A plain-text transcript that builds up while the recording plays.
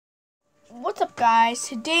What's up, guys?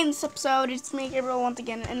 Today in this episode, it's me, Gabriel, once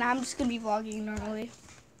again, and I'm just gonna be vlogging normally.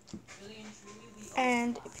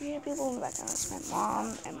 And if you hear people in the background, it's my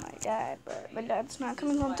mom and my dad, but my dad's not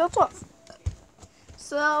coming home till 12.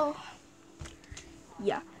 So,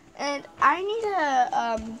 yeah. And I need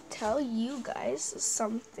to tell you guys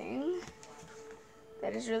something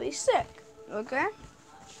that is really sick, okay?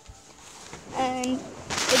 And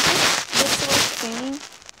it's just this little thing.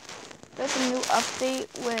 There's a new update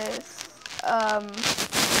with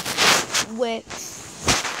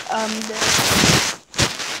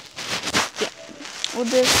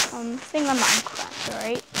this thing on Minecraft,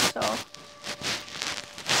 alright? So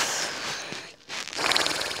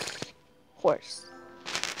horse.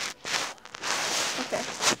 Okay.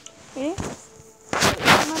 Ready?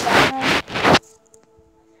 My background.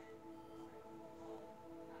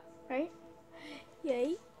 Right?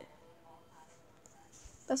 Yay.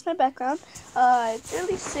 That's my background. It's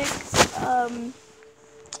really sick.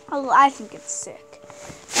 I think it's sick.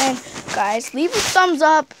 And guys, leave a thumbs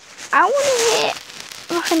up. I want to hit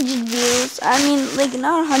 100 views. I mean, like,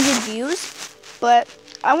 not 100 views, but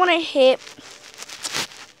I want to hit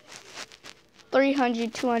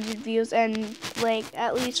 300, 200 views and like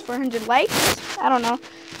at least 400 likes. I don't know.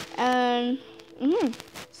 And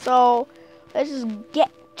so let's just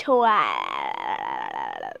get to it.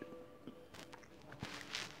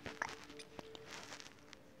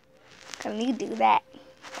 Can you do that?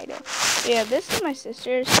 I know. Yeah, this is my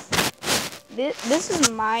sister's. This is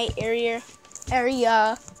my area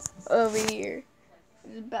over here.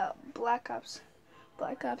 It's about Black Ops.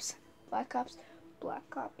 But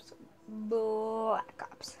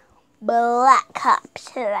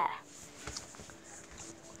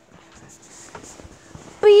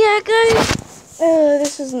yeah, guys,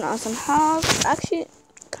 this is an awesome house. Actually,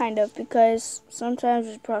 kind of, because sometimes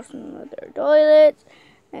there's problems with their toilets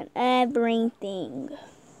and everything.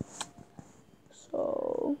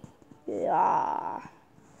 So, yeah.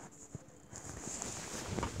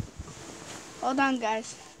 Hold on,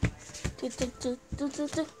 guys.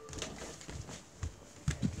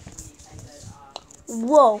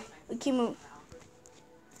 Whoa, we can move.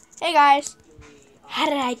 Hey, guys. How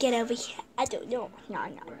did I get over here? I don't know. No.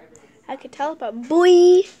 I could teleport.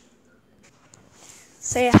 Boy.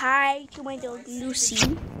 Say hi to my dog,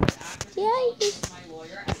 Lucy. Yay.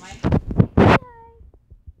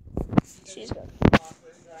 She's good.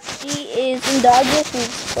 She is in dog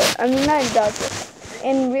years. I mean, not in dog years.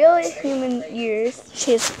 In real human years,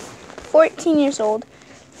 she's 14 years old.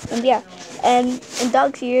 And yeah, and in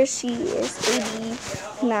dog's years, she is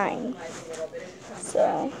 89.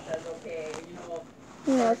 So,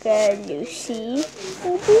 look at Lucy.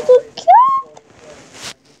 Oh, she's a cat.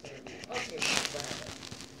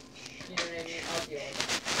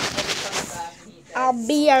 I'll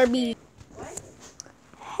BRB.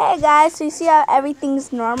 Hey guys, so you see how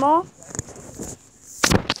everything's normal?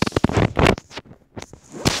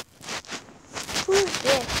 Who's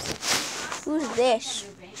this? Who's this?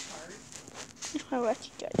 It's my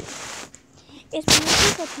rusty judge. It's my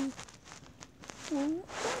rusty judge.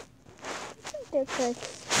 They're like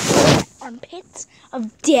armpits of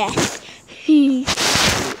death. Wait,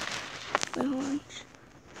 hold on.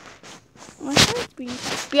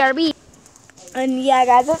 BRB. And yeah,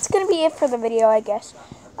 guys, that's gonna be it for the video, I guess.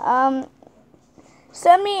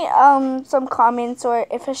 Send me some comments, or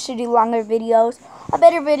if I should do longer videos, or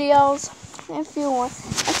better videos, if you want.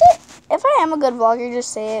 If I am a good vlogger,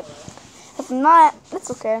 just say it. If I'm not, it's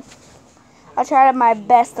okay. I'll try my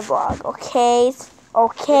best to vlog. Okay.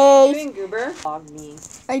 Doing Goober? Vlog me.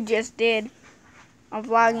 I just did. I'm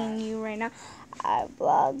vlogging you right now. I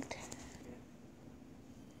vlogged.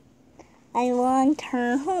 I want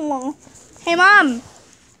her. Hey, Mom.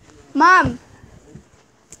 Mom.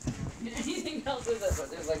 Anything else with it, but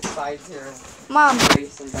there's like sides here. Mom.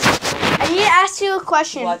 I need to ask you a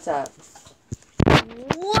question. What's up?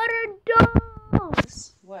 What are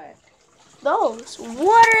those? What? Those.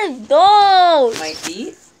 What are those? My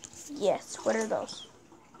feet? Yes. What are those?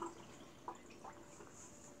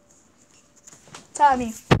 Tell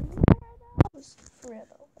me. What are those? For real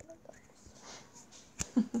though.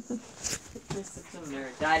 You're such a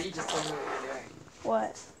nerd. Daddy just told me what you're doing.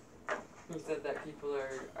 What? He said that people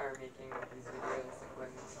are making these videos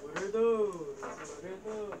like, what are those? What are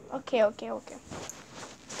those? Okay.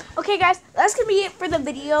 Okay, guys, that's gonna be it for the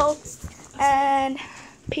video, and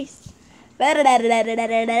peace.